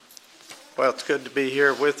Well, it's good to be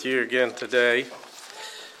here with you again today.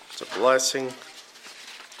 It's a blessing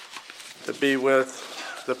to be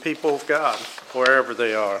with the people of God, wherever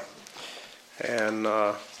they are. And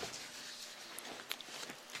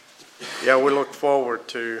we look forward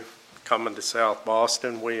to coming to South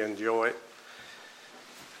Boston. We enjoy it.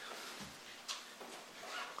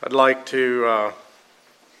 I'd like to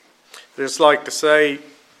say,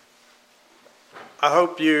 I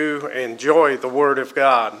hope you enjoy the Word of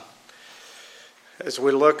God. As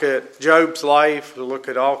we look at Job's life, look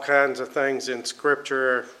at all kinds of things in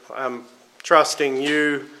Scripture, I'm trusting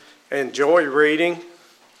you enjoy reading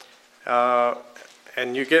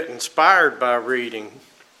and you get inspired by reading.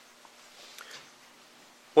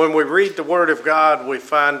 When we read the Word of God, we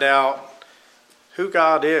find out who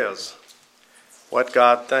God is, what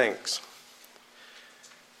God thinks,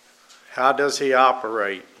 how does He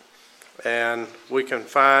operate. And we can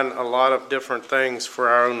find a lot of different things for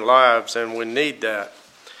our own lives, and we need that.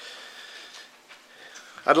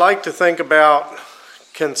 I'd like to think about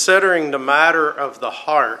considering the matter of the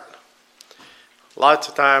heart. Lots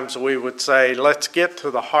of times we would say, let's get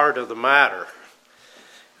to the heart of the matter.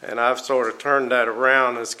 And I've sort of turned that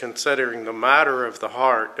around as considering the matter of the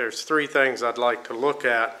heart. There's three things I'd like to look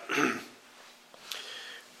at.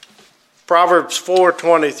 Proverbs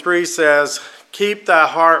 4:23 says, "Keep thy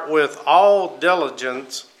heart with all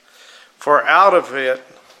diligence, for out of it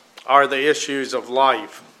are the issues of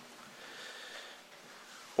life."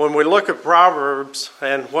 When we look at Proverbs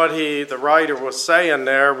and what the writer was saying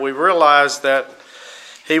there, we realize that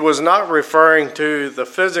he was not referring to the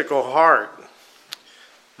physical heart,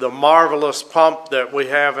 the marvelous pump that we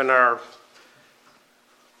have in our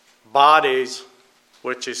bodies,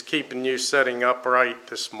 which is keeping you sitting upright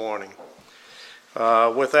this morning.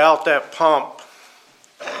 Without that pump,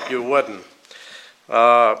 you wouldn't.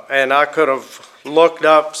 And I could have looked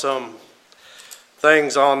up some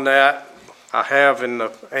things on that. I have in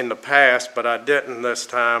the past, but I didn't this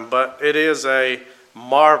time. But it is a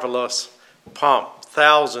marvelous pump,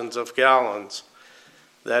 thousands of gallons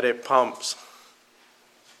that it pumps,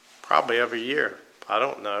 probably every year. I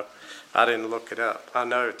don't know. I didn't look it up. I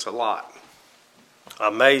know it's a lot.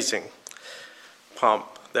 Amazing pump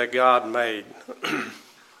that God made.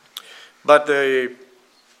 But the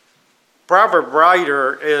proverb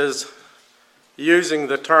writer is using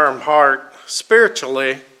the term heart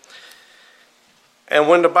spiritually. And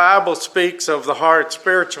when the Bible speaks of the heart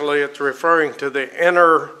spiritually, it's referring to the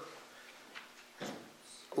inner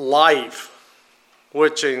life,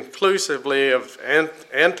 which inclusively of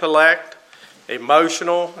intellect,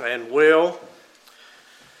 emotional, and will.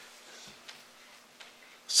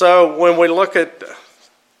 So when we look at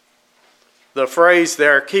the phrase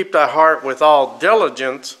there, keep thy heart with all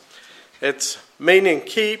diligence, it's meaning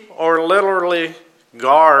keep or literally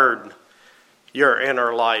guard your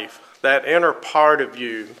inner life, that inner part of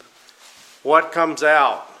you, what comes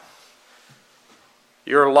out,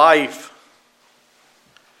 your life.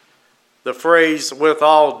 The phrase with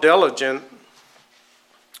all diligence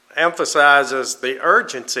emphasizes the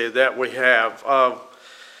urgency that we have of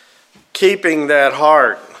keeping that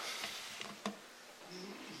heart.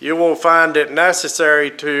 You will find it necessary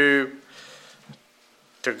to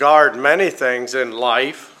guard many things in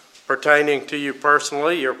life pertaining to you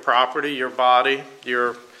personally, your property, your body,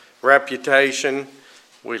 your reputation.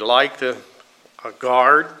 We like to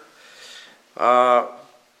guard. But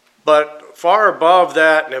far above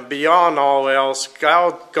that and beyond all else,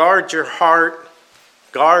 guard your heart,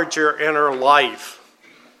 guard your inner life.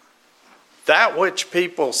 That which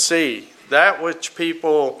people see, that which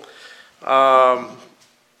people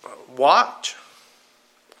watch.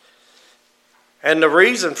 And the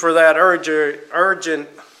reason for that urgent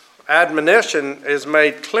admonition is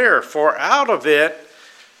made clear. For out of it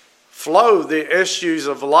flow the issues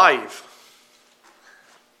of life.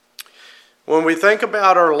 When we think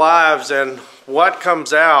about our lives and what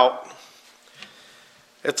comes out,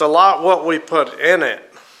 it's a lot what we put in it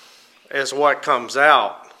is what comes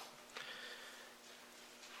out.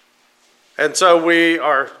 And so we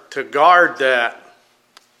are to guard that.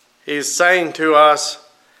 He's saying to us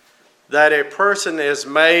that a person is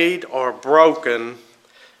made or broken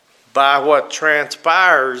by what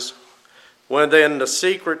transpires within the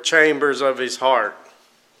secret chambers of his heart.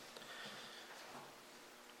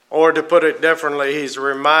 Or to put it differently, he's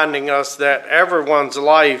reminding us that everyone's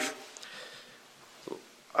life,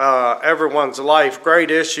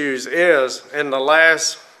 great issues is, in the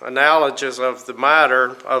last analogies of the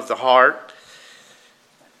matter of the heart,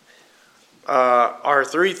 are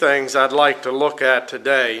three things I'd like to look at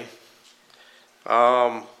today.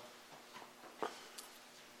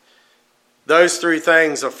 those three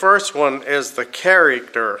things. The first one is the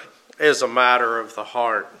character is a matter of the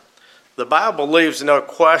heart. The Bible leaves no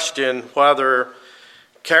question whether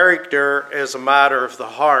character is a matter of the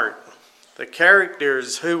heart. The character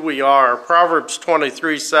is who we are. Proverbs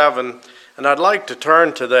 23:7, and I'd like to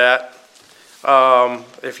turn to that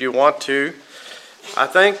if you want to. I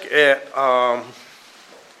think it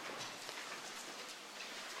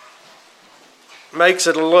makes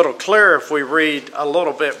it a little clearer if we read a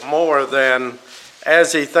little bit more than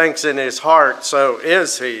as he thinks in his heart, so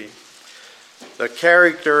is he. The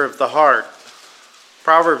character of the heart.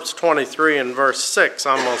 Proverbs 23 and verse 6,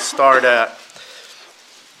 I'm going to start at.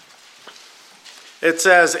 It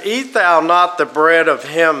says, "Eat thou not the bread of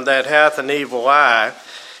him that hath an evil eye,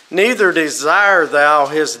 neither desire thou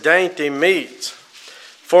his dainty meats.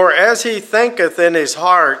 For as he thinketh in his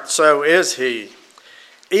heart, so is he.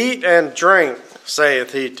 Eat and drink,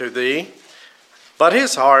 saith he to thee, but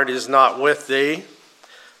his heart is not with thee.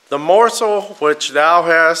 The morsel which thou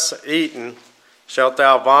hast eaten shalt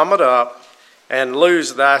thou vomit up, and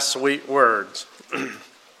lose thy sweet words."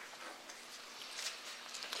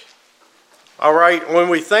 All right, when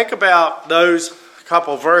we think about those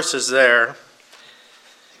couple verses there,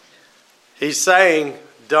 he's saying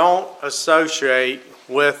don't associate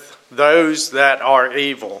with those that are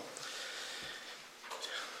evil.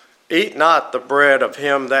 Eat not the bread of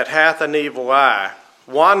him that hath an evil eye.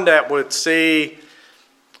 One that would see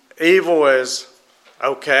evil as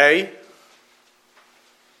okay.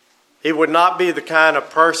 He would not be the kind of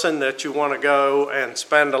person that you want to go and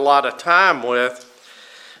spend a lot of time with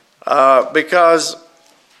because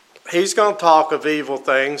he's going to talk of evil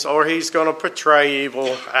things or he's going to portray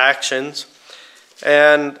evil actions.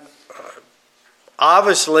 And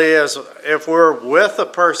obviously, as if we're with a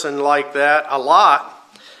person like that a lot,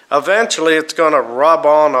 eventually it's going to rub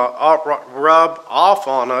off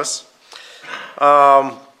on us.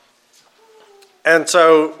 And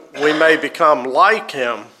so we may become like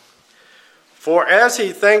him. For as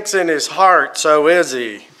he thinks in his heart, so is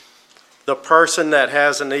he, the person that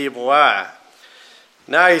has an evil eye.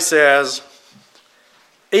 Now he says,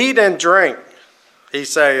 "Eat and drink, he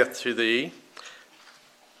saith to thee,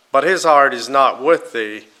 but his heart is not with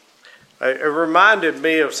thee." It reminded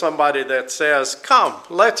me of somebody that says, "Come,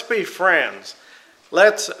 let's be friends.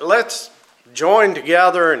 Let's join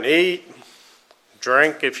together and eat,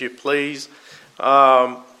 drink, if you please.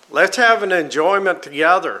 Let's have an enjoyment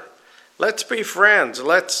together. Let's be friends.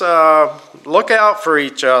 Let's look out for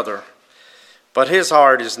each other." But his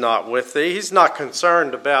heart is not with thee. He's not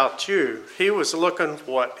concerned about you. He was looking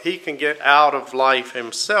for what he can get out of life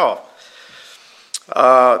himself.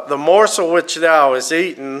 The morsel which thou hast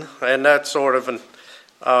eaten, and that's sort of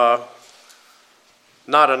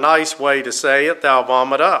not a nice way to say it, thou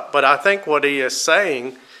vomit up. But I think what he is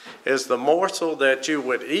saying is the morsel that you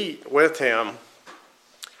would eat with him,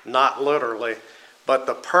 not literally, but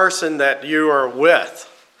the person that you are with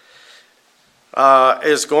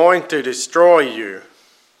is going to destroy you,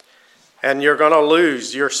 and you're going to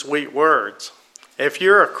lose your sweet words. If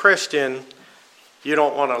you're a Christian, you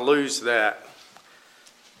don't want to lose that.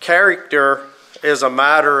 Character is a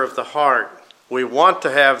matter of the heart. We want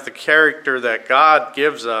to have the character that God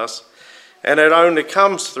gives us, and it only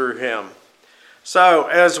comes through him. So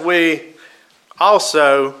as we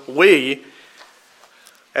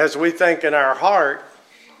think in our heart,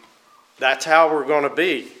 that's how we're going to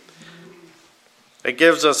be. It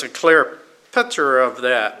gives us a clear picture of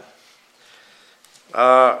that.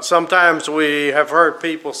 Sometimes we have heard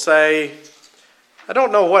people say, "I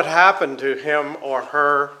don't know what happened to him or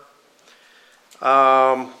her.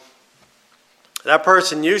 That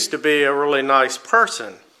person used to be a really nice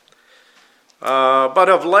person. But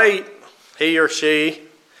of late, he or she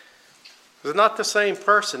is not the same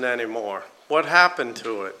person anymore. What happened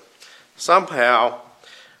to it? Somehow,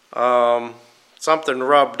 something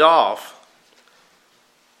rubbed off.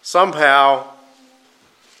 Somehow,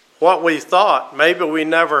 what we thought, maybe we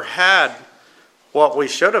never had what we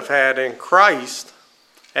should have had in Christ.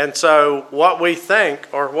 And so what we think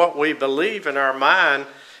or what we believe in our mind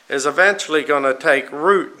is eventually going to take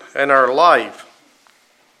root in our life."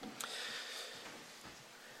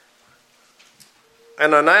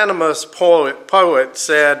 An anonymous poet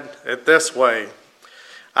said it this way,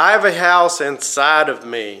 "I have a house inside of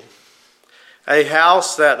me, a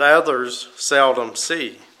house that others seldom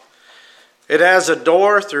see. It has a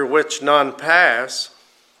door through which none pass,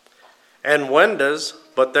 and windows,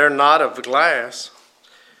 but they're not of glass.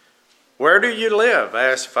 Where do you live?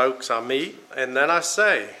 Ask folks I meet, and then I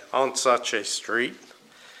say, on such a street.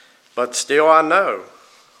 But still I know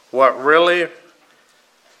what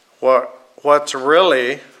what's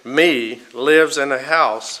really me lives in a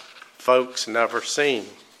house folks never seen.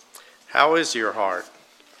 How is your heart?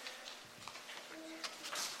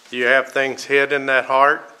 Do you have things hid in that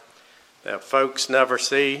heart that folks never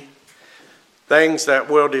see? Things that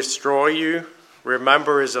will destroy you?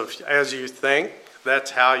 Remember, as you think,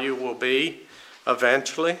 that's how you will be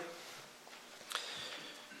eventually.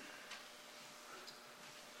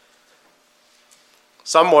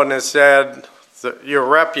 Someone has said that your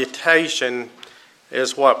reputation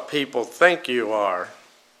is what people think you are.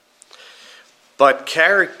 But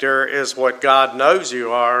character is what God knows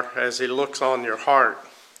you are as he looks on your heart.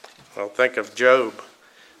 Well, think of Job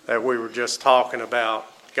that we were just talking about.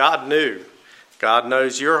 God knew. God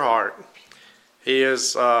knows your heart. He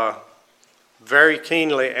is very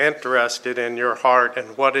keenly interested in your heart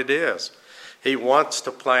and what it is. He wants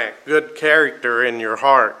to plant good character in your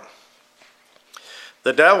heart.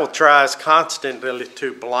 The devil tries constantly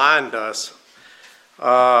to blind us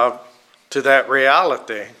to that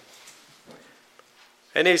reality.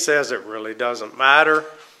 And he says it really doesn't matter.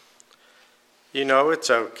 You know, it's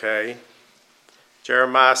okay.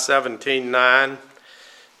 Jeremiah 17:9,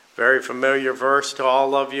 very familiar verse to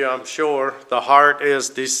all of you, I'm sure. The heart is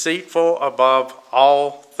deceitful above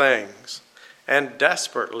all things and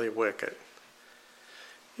desperately wicked.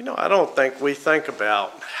 You know, I don't think we think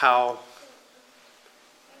about how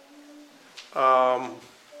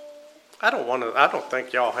I don't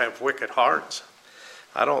think y'all have wicked hearts.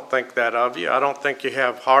 I don't think that of you. I don't think you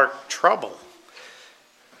have heart trouble.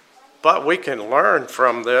 But we can learn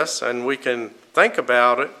from this and we can think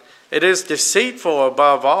about it. It is deceitful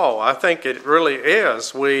above all. I think it really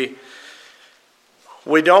is. We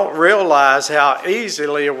don't realize how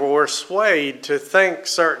easily we're swayed to think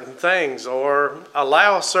certain things or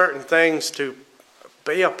allow certain things to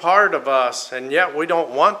be a part of us, and yet we don't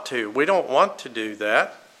want to. We don't want to do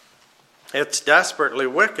that. It's desperately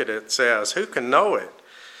wicked, it says. Who can know it?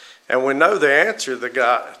 And we know the answer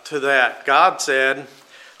to that. God said,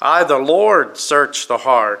 I, the Lord, search the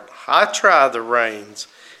heart. I try the reins,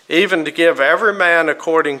 even to give every man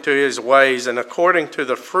according to his ways and according to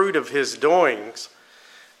the fruit of his doings.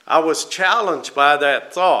 I was challenged by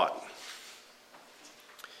that thought.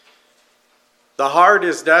 The heart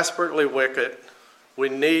is desperately wicked. We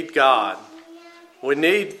need God. We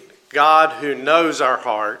need God who knows our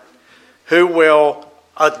heart, who will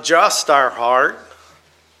adjust our heart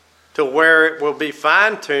to where it will be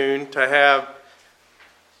fine-tuned to have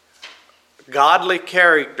godly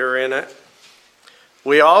character in it.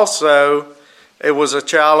 We also, it was a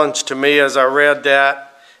challenge to me as I read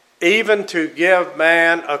that, even to give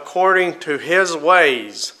man according to his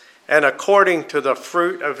ways and according to the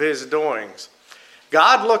fruit of his doings.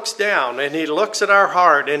 God looks down and he looks at our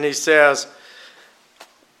heart and he says,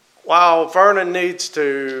 wow, Vernon needs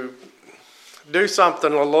to do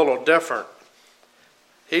something a little different.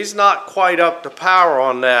 He's not quite up to power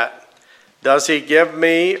on that. Does he give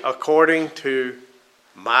me according to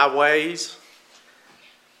my ways?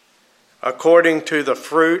 According to the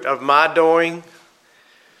fruit of my doing?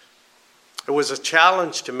 It was a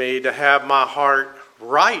challenge to me to have my heart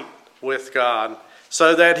right with God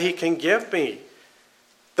so that he can give me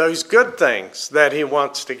those good things that he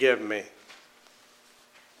wants to give me.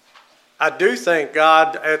 I do think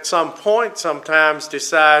God at some point sometimes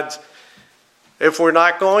decides if we're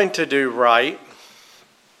not going to do right,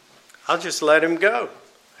 I'll just let him go.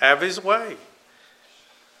 Have his way.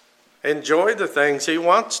 Enjoy the things he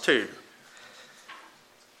wants to.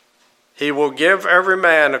 He will give every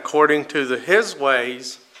man according to his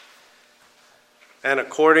ways and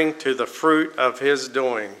according to the fruit of his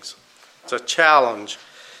doings. It's a challenge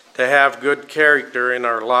to have good character in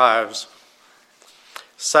our lives.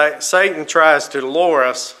 Satan tries to lure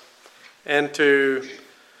us into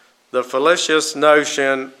the fallacious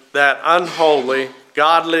notion that unholy,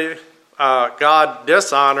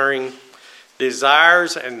 God-dishonoring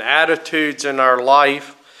desires and attitudes in our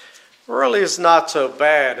life really is not so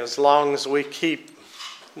bad as long as we keep,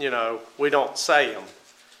 we don't say them.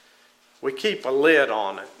 We keep a lid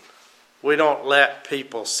on it. We don't let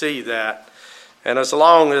people see that. And as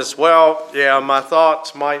long as, my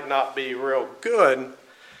thoughts might not be real good,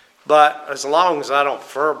 but as long as I don't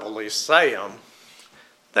verbally say them,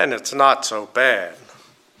 then it's not so bad.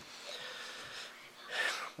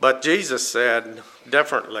 But Jesus said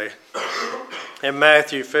differently in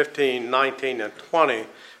Matthew 15:19 and 20,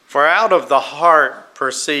 for out of the heart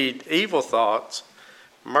proceed evil thoughts,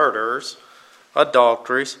 murders,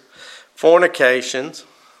 adulteries, fornications,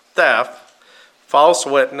 theft, false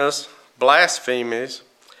witness, blasphemies.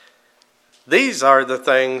 These are the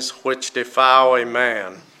things which defile a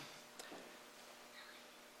man.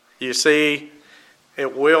 You see,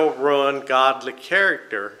 it will ruin godly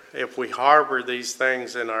character if we harbor these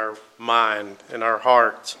things in our mind, in our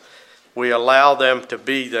hearts. We allow them to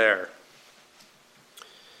be there.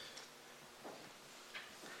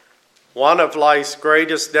 One of life's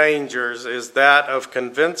greatest dangers is that of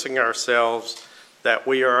convincing ourselves that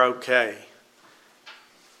we are okay.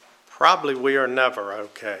 Probably we are never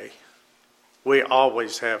okay. We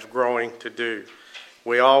always have growing to do.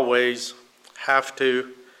 We always have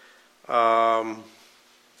to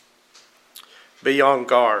be on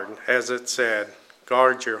guard, as it said,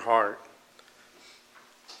 guard your heart.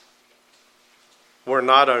 We're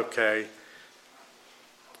not okay.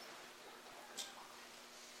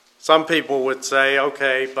 Some people would say,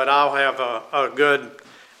 okay, but I'll have a good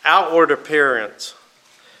outward appearance.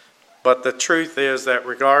 But the truth is that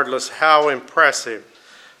regardless how impressive,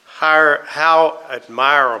 how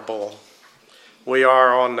admirable we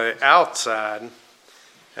are on the outside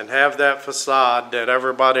and have that facade that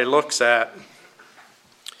everybody looks at,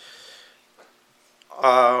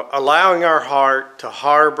 allowing our heart to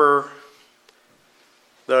harbor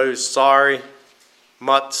those sorry,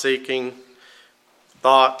 mutt-seeking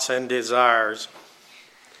thoughts and desires,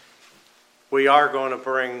 we are going to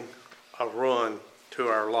bring a ruin to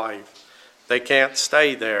our life. They can't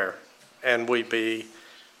stay there and we be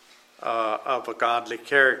of a godly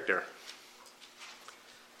character.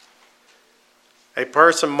 A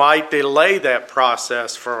person might delay that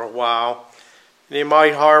process for a while, and he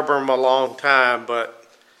might harbor them a long time, but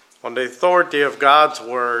on the authority of God's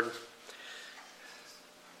word,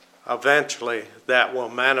 eventually that will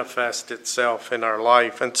manifest itself in our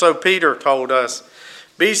life. And so Peter told us,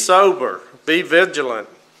 be sober, be vigilant,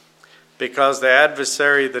 because the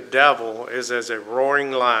adversary, the devil, is as a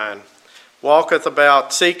roaring lion, walketh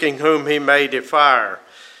about seeking whom he may devour,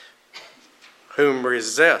 whom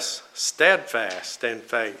resists, steadfast in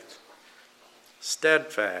faith.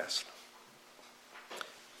 Steadfast.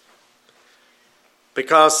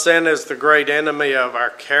 Because sin is the great enemy of our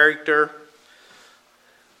character,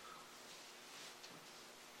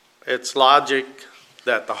 it's logic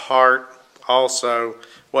that the heart also,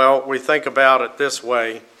 well, we think about it this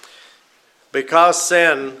way. Because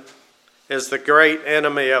sin is the great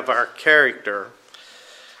enemy of our character,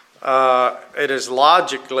 it is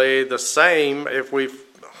logically the same if we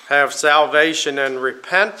have salvation and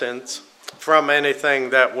repentance from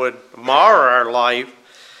anything that would mar our life.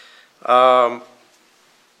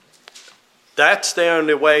 That's the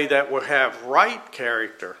only way that we'll have right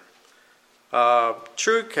character.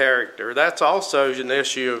 True character, that's also an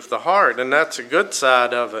issue of the heart, and that's a good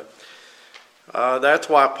side of it. That's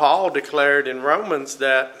why Paul declared in Romans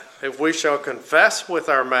that if we shall confess with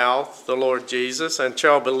our mouth the Lord Jesus, and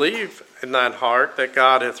shall believe in thine heart that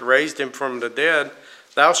God hath raised him from the dead,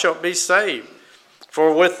 thou shalt be saved.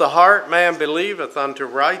 For with the heart man believeth unto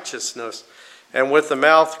righteousness, and with the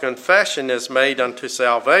mouth confession is made unto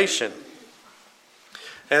salvation.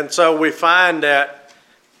 And so we find that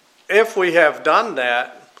if we have done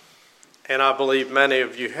that, and I believe many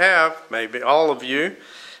of you have, maybe all of you,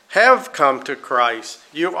 have come to Christ,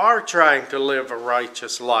 you are trying to live a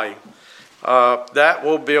righteous life. That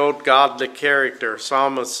will build godly character.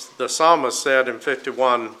 The psalmist said in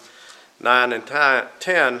 51:9 and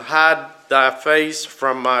 10, hide thy face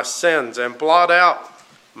from my sins and blot out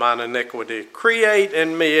mine iniquity. Create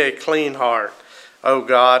in me a clean heart, O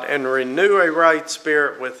God, and renew a right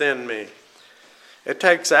spirit within me. It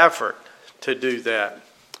takes effort to do that,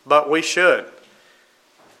 but we should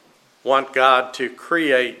want God to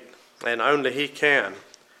create, and only he can.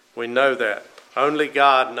 We know that. Only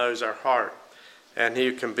God knows our heart, and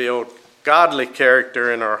he can build godly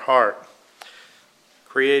character in our heart.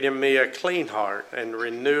 Create in me a clean heart and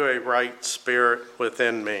renew a right spirit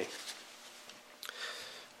within me.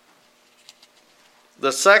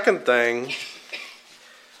 The second thing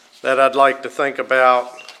that I'd like to think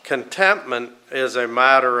about, contentment is a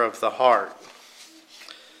matter of the heart.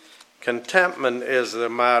 Contentment is a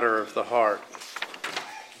matter of the heart.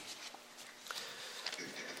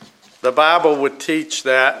 The Bible would teach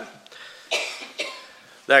that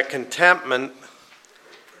contentment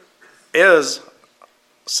is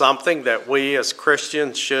something that we as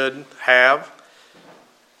Christians should have.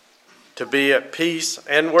 To be at peace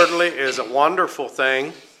inwardly is a wonderful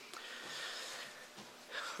thing.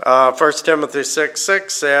 1 Timothy 6:6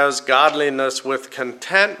 says, godliness with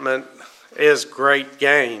contentment is great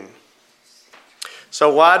gain.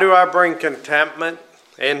 So why do I bring contentment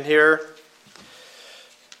in here?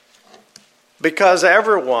 Because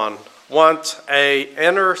everyone wants an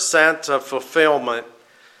inner sense of fulfillment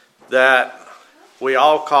that we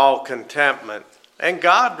all call contentment. And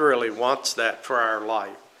God really wants that for our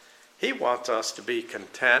life. He wants us to be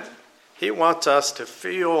content. He wants us to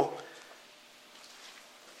feel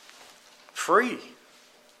free.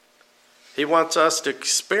 He wants us to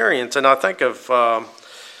experience, and I think of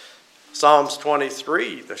Psalms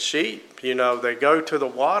 23, the sheep, they go to the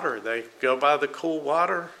water. They go by the cool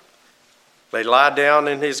water. They lie down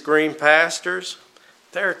in his green pastures.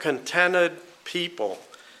 They're contented people,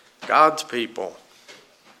 God's people.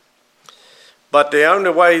 But the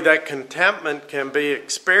only way that contentment can be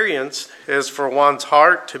experienced is for one's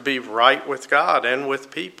heart to be right with God and with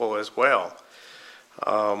people as well.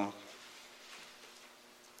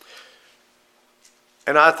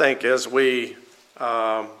 And I think as we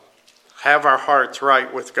have our hearts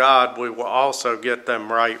right with God, we will also get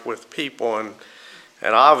them right with people. And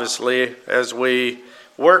obviously, as we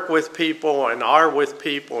work with people and are with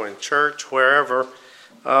people in church, wherever,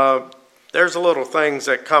 there's little things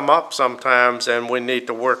that come up sometimes, and we need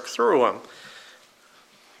to work through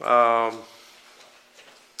them.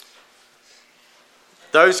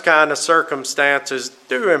 Those kind of circumstances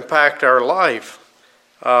do impact our life.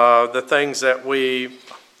 The things that we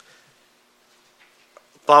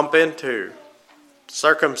bump into,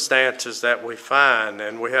 circumstances that we find,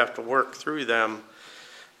 and we have to work through them.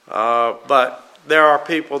 But there are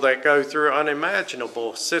people that go through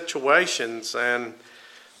unimaginable situations and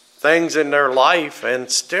things in their life,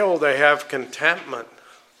 and still they have contentment.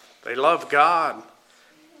 They love God.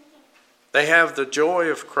 They have the joy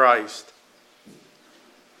of Christ.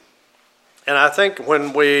 And I think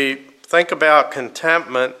when we think about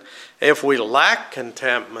contentment, if we lack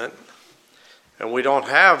contentment and we don't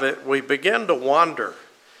have it, we begin to wonder.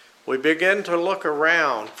 We begin to look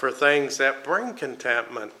around for things that bring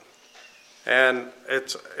contentment. And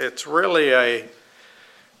it's really a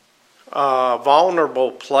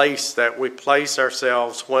vulnerable place that we place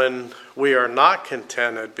ourselves when we are not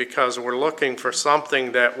contented, because we're looking for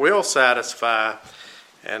something that will satisfy.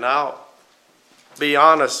 And I'll be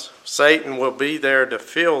honest, Satan will be there to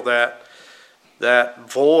fill that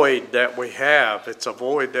void that we have. It's a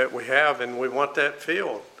void that we have, and we want that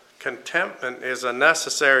filled. Contentment is a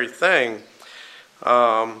necessary thing.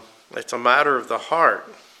 It's a matter of the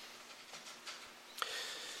heart.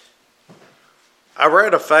 I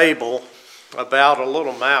read a fable about a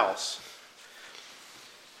little mouse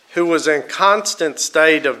who was in constant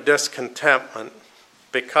state of discontentment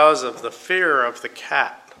because of the fear of the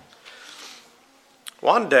cat.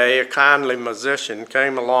 One day, a kindly magician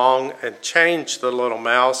came along and changed the little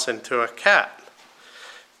mouse into a cat,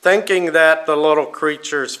 thinking that the little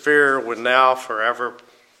creature's fear would now forever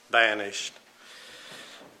vanish.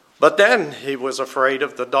 But then he was afraid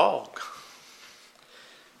of the dog.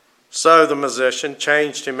 So the magician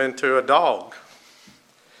changed him into a dog.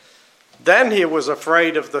 Then he was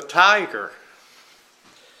afraid of the tiger.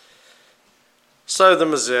 So the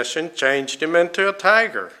magician changed him into a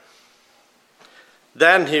tiger.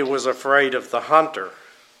 Then he was afraid of the hunter.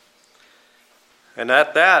 And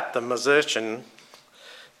at that, the magician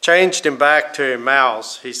changed him back to a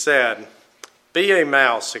mouse. He said, "Be a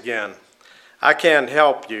mouse again. I can't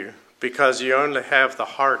help you because you only have the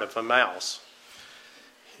heart of a mouse."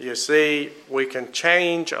 You see, we can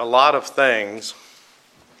change a lot of things.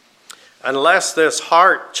 Unless this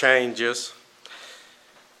heart changes,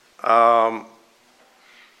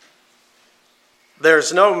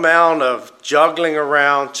 there's no amount of juggling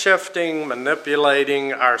around, shifting,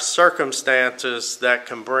 manipulating our circumstances that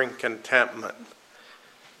can bring contentment.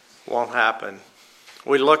 Won't happen.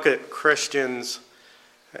 We look at Christians,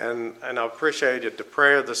 and I appreciated the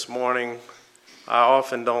prayer this morning. I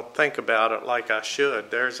often don't think about it like I should.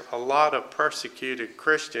 There's a lot of persecuted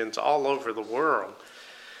Christians all over the world,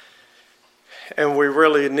 and we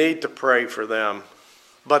really need to pray for them.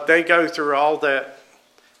 But they go through all that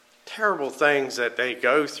terrible things that they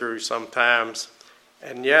go through sometimes,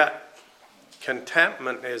 and yet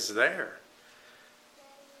contentment is there.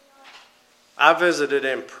 I visited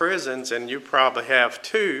in prisons, and you probably have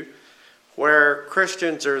too, where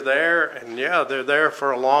Christians are there, and they're there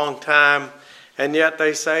for a long time, and yet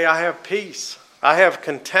they say, "I have peace. I have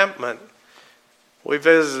contentment." We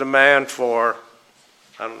visited a man for,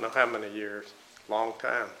 I don't know how many years, long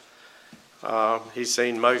time. He's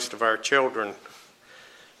seen most of our children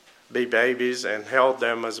be babies and held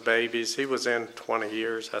them as babies. He was in 20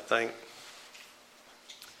 years, I think.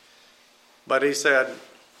 But he said,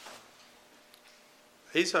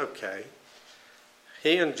 he's okay.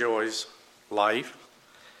 He enjoys life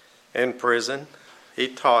in prison. He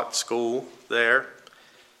taught school there.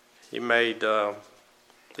 He did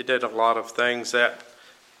a lot of things that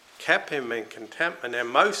kept him in contentment. And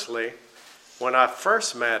mostly, when I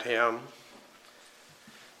first met him,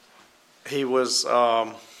 he was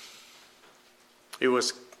he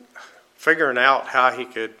was figuring out how he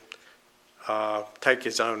could take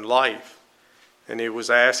his own life. And he was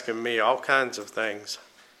asking me all kinds of things.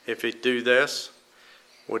 If he'd do this,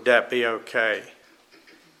 would that be okay?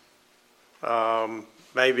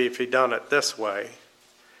 Maybe if he done it this way.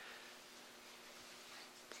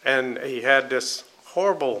 And he had this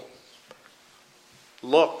horrible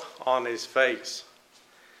look on his face,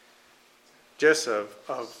 just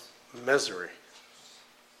of misery.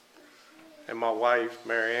 And my wife,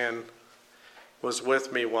 Marianne, was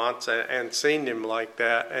with me once and seen him like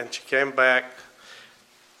that, and she came back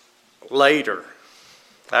later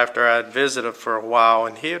after I had visited for a while,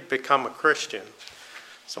 and he had become a Christian.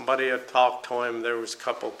 Somebody had talked to him. There was a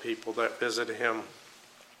couple of people that visited him,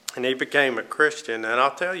 and he became a Christian. And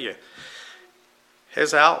I'll tell you,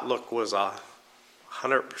 his outlook was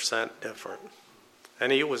 100% different,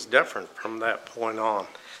 and he was different from that point on.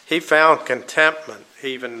 He found contentment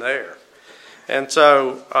even there. And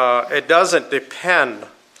so it doesn't depend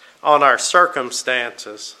on our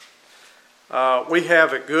circumstances. We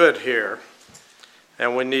have it good here,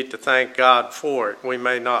 and we need to thank God for it. We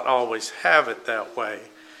may not always have it that way.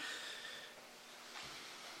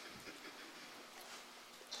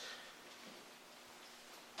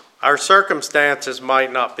 Our circumstances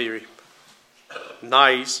might not be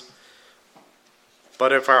nice,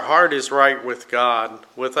 but if our heart is right with God,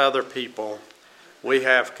 with other people, we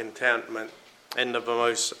have contentment in the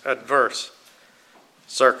most adverse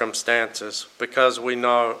circumstances, because we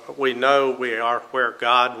know we are where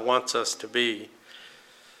God wants us to be.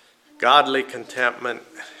 Godly contentment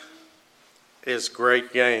is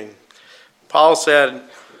great gain. Paul said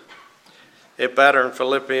it better in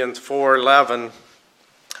Philippians 4:11,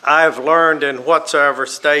 I have learned in whatsoever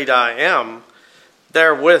state I am,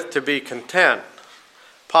 therewith to be content.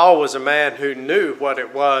 Paul was a man who knew what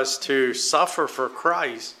it was to suffer for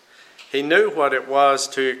Christ. He knew what it was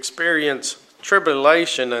to experience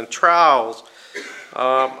tribulation and trials.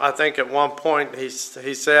 I think at one point he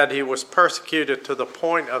said he was persecuted to the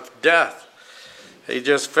point of death. He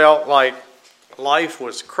just felt like life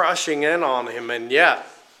was crushing in on him, and yet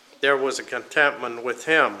there was a contentment with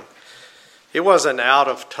him. He wasn't out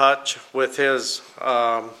of touch with his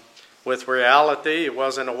with reality. He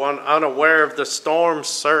wasn't unaware of the storms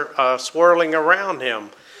swirling around him.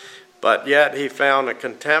 But yet he found a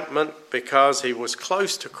contentment because he was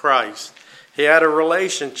close to Christ. He had a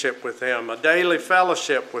relationship with him, a daily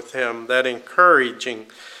fellowship with him, that encouraging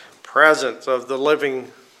presence of the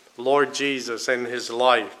living Lord Jesus in his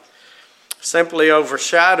life simply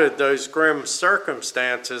overshadowed those grim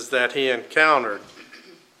circumstances that he encountered.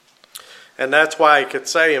 And that's why he could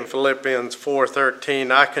say in Philippians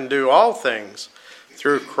 4:13, I can do all things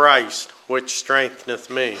through Christ, which strengtheneth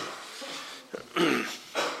me.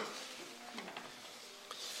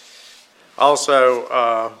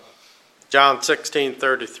 Also, John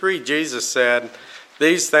 16:33, Jesus said,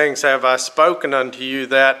 these things have I spoken unto you,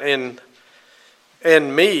 that in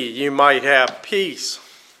me you might have peace.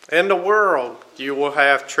 In the world you will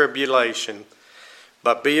have tribulation,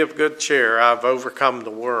 but be of good cheer, I've overcome the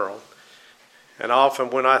world. And often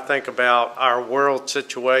when I think about our world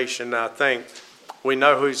situation, I think we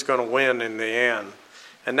know who's going to win in the end.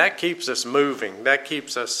 And that keeps us moving. That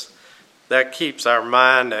keeps our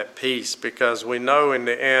mind at peace, because we know in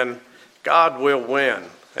the end God will win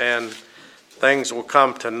and things will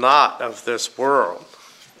come to naught of this world.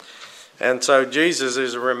 And so Jesus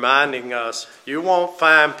is reminding us, you won't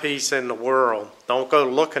find peace in the world. Don't go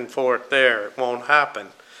looking for it there. It won't happen.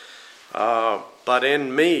 But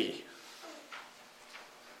in me,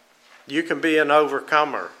 you can be an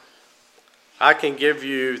overcomer. I can give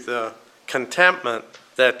you the contentment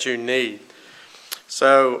that you need.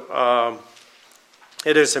 So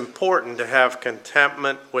it is important to have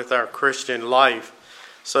contentment with our Christian life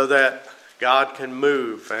so that God can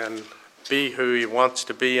move and be who he wants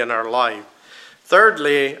to be in our life.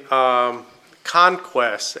 Thirdly,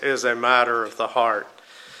 conquest is a matter of the heart.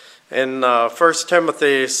 In 1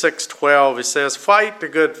 Timothy 6:12, it says, fight the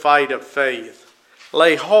good fight of faith.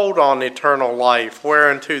 Lay hold on eternal life,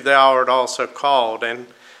 whereunto thou art also called, and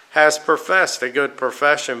hast professed a good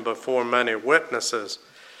profession before many witnesses.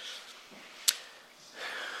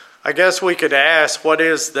 I guess we could ask, what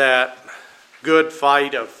is that good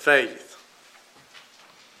fight of faith?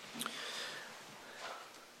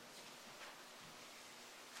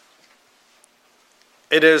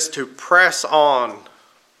 It is to press on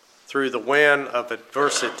through the wind of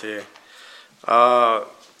adversity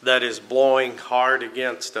that is blowing hard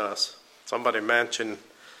against us. Somebody mentioned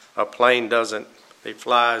a plane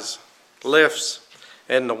lifts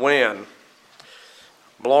in the wind,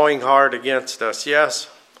 blowing hard against us. Yes,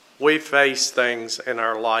 we face things in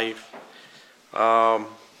our life.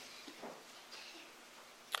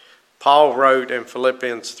 Paul wrote in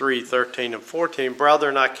Philippians 3:13 and 14,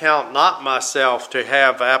 "Brethren, I count not myself to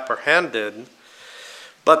have apprehended,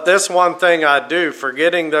 but this one thing I do,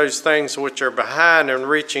 forgetting those things which are behind and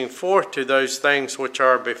reaching forth to those things which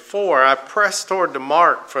are before, I press toward the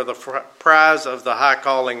mark for the prize of the high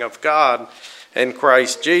calling of God in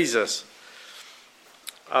Christ Jesus."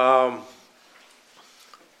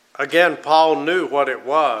 Again, Paul knew what it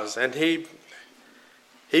was, and he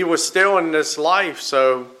was still in this life,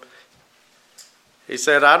 so he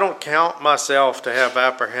said, "I don't count myself to have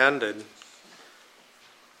apprehended,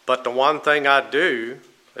 but the one thing I do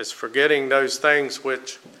is forgetting those things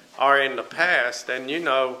which are in the past." And you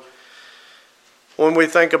know, when we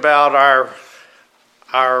think about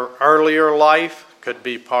our earlier life, could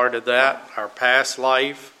be part of that, our past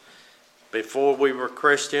life before we were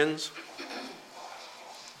Christians,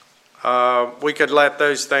 we could let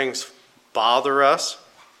those things bother us.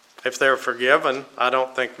 If they're forgiven, I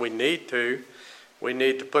don't think we need to. We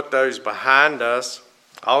need to put those behind us.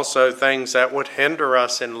 Also, things that would hinder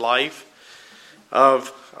us in life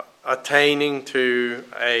of attaining to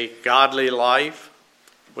a godly life.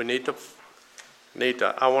 We need to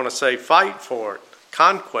I want to say, fight for it.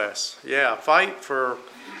 Conquest. Yeah, fight for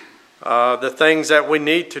the things that we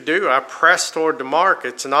need to do. I press toward the mark.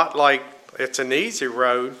 It's not like it's an easy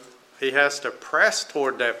road. He has to press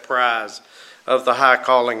toward that prize of the high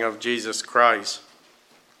calling of Jesus Christ.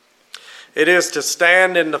 It is to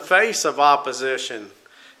stand in the face of opposition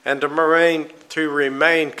and to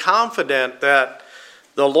remain confident that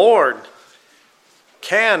the Lord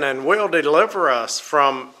can and will deliver us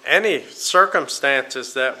from any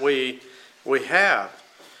circumstances that we have.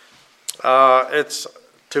 It's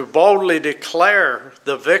to boldly declare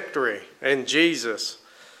the victory in Jesus.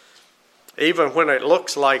 Even when it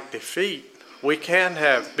looks like defeat, we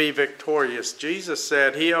can be victorious. Jesus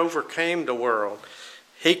said he overcame the world.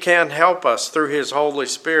 He can help us through his Holy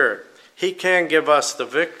Spirit. He can give us the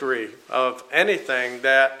victory of anything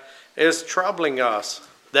that is troubling us,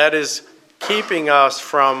 that is keeping us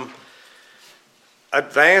from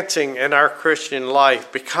advancing in our Christian life,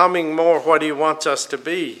 becoming more what he wants us to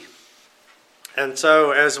be. And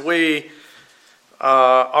so as we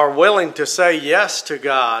are willing to say yes to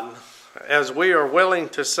God, as we are willing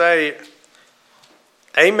to say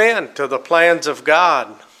amen to the plans of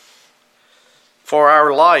God for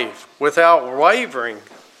our life without wavering,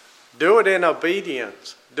 do it in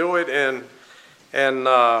obedience, do it in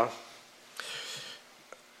not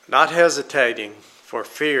hesitating for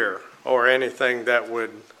fear or anything that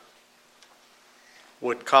would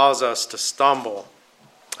cause us to stumble.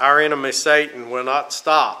 Our enemy Satan will not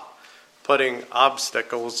stop putting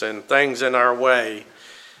obstacles and things in our way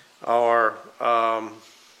or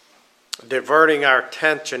diverting our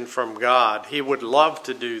attention from God. He would love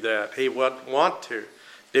to do that. He would want to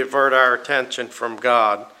divert our attention from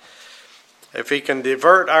God. If he can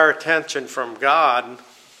divert our attention from God,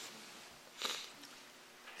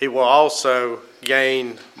 he will also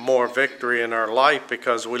gain more victory in our life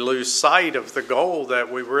because we lose sight of the goal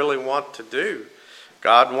that we really want to do.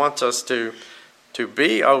 God wants us to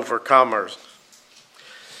be overcomers.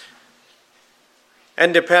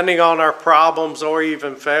 And depending on our problems or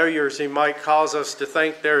even failures, he might cause us to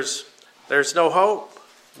think there's no hope.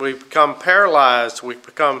 We become paralyzed. We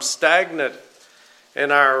become stagnant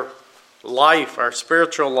in our life, our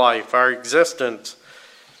spiritual life, our existence.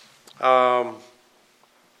 And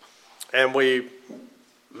we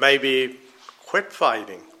maybe quit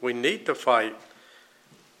fighting. We need to fight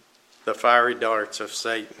the fiery darts of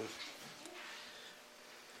Satan.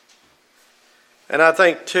 And I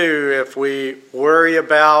think, too, if we worry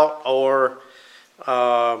about or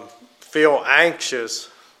feel anxious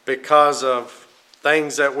because of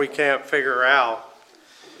things that we can't figure out,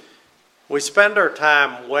 we spend our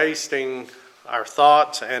time wasting our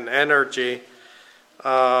thoughts and energy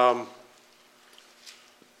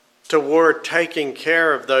toward taking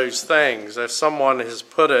care of those things. As someone has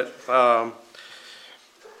put it,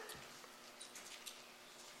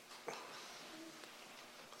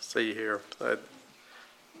 see here,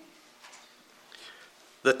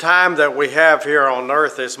 the time that we have here on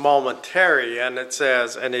earth is momentary, and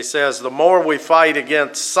he says, the more we fight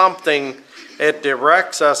against something, it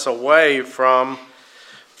directs us away from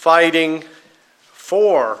fighting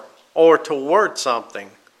for or toward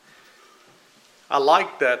something. I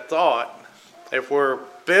like that thought. If we're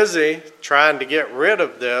busy trying to get rid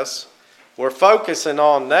of this, we're focusing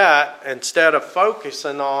on that instead of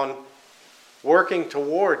focusing on working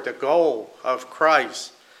toward the goal of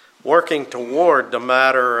Christ, working toward the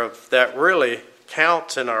matter of that really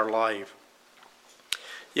counts in our life.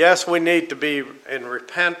 Yes, we need to be in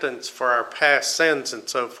repentance for our past sins and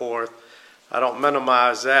so forth. I don't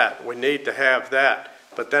minimize that. We need to have that.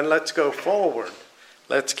 But then let's go forward.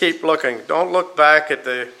 Let's keep looking. Don't look back at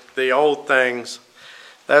the old things.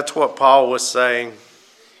 That's what Paul was saying.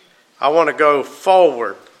 I want to go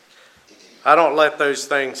forward. I don't let those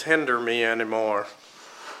things hinder me anymore.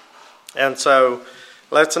 And so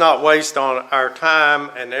let's not waste on our time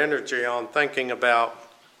and energy on thinking about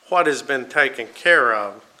what has been taken care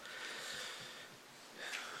of.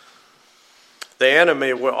 The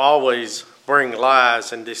enemy will always bring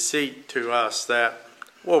lies and deceit to us that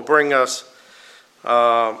will bring us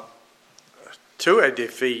to a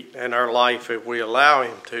defeat in our life if we allow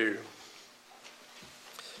him to.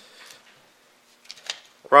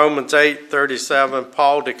 Romans 8:37,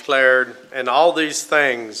 Paul declared, "In all these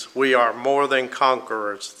things we are more than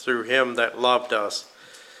conquerors through him that loved us."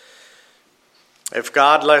 If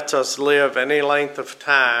God lets us live any length of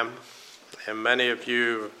time, and many of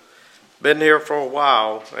you have been here for a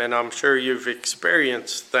while, and I'm sure you've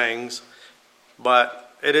experienced things,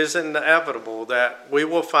 but it is inevitable that we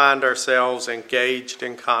will find ourselves engaged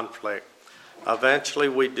in conflict. Eventually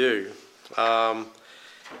we do.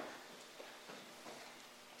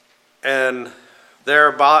 And there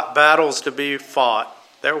are battles to be fought.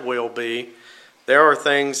 There will be. There are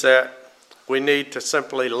things that we need to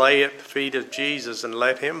simply lay at the feet of Jesus and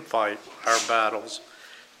let him fight our battles.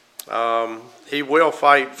 He will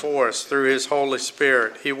fight for us through his Holy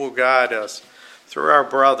Spirit. He will guide us. Through our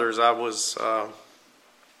brothers, I was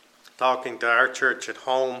talking to our church at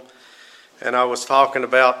home, and I was talking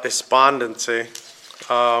about despondency.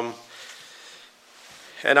 And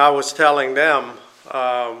I was telling them,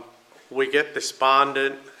 we get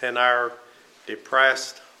despondent and are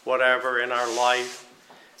depressed, whatever, in our life.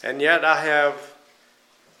 And yet I have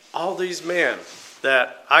all these men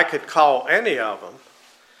that I could call any of them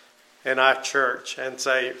in our church and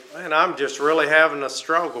say, man, I'm just really having a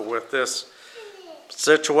struggle with this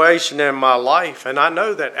situation in my life. And I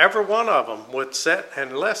know that every one of them would sit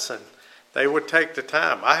and listen. They would take the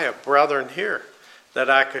time. I have brethren here that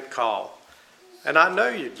I could call. And I know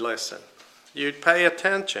you'd listen. You'd pay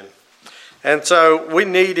attention. And so we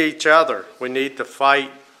need each other. We need to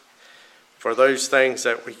fight for those things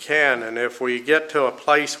that we can. And if we get to a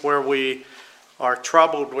place where we are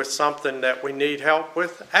troubled with something that we need help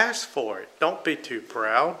with, ask for it. Don't be too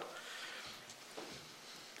proud.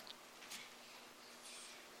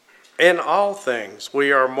 In all things,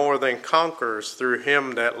 we are more than conquerors through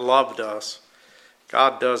him that loved us.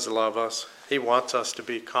 God does love us. He wants us to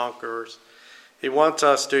be conquerors. He wants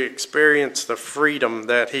us to experience the freedom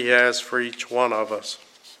that he has for each one of us.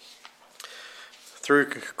 Through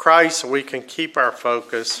Christ, we can keep our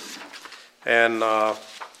focus and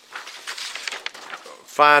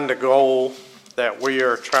find the goal that we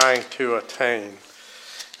are trying to attain.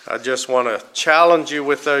 I just want to challenge you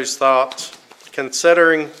with those thoughts,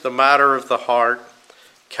 considering the matter of the heart,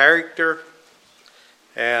 character,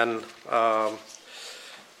 and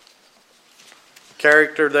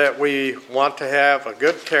character that we want to have, a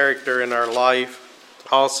good character in our life.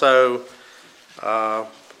 Also,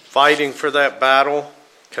 fighting for that battle,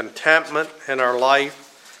 contentment in our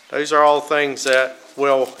life. Those are all things that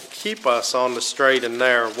will keep us on the straight and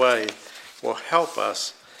narrow way, will help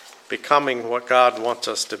us becoming what God wants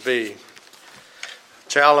us to be.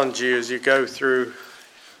 Challenge you as you go through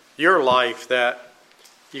your life that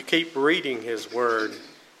you keep reading his word.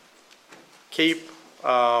 Keep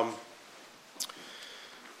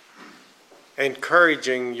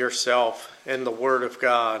encouraging yourself in the Word of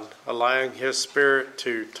God, allowing his Spirit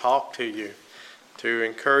to talk to you, to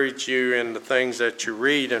encourage you in the things that you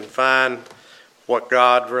read and find what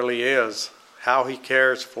God really is, how he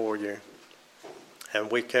cares for you.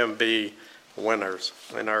 And we can be winners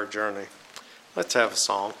in our journey. Let's have a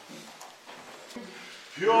song.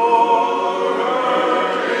 Pure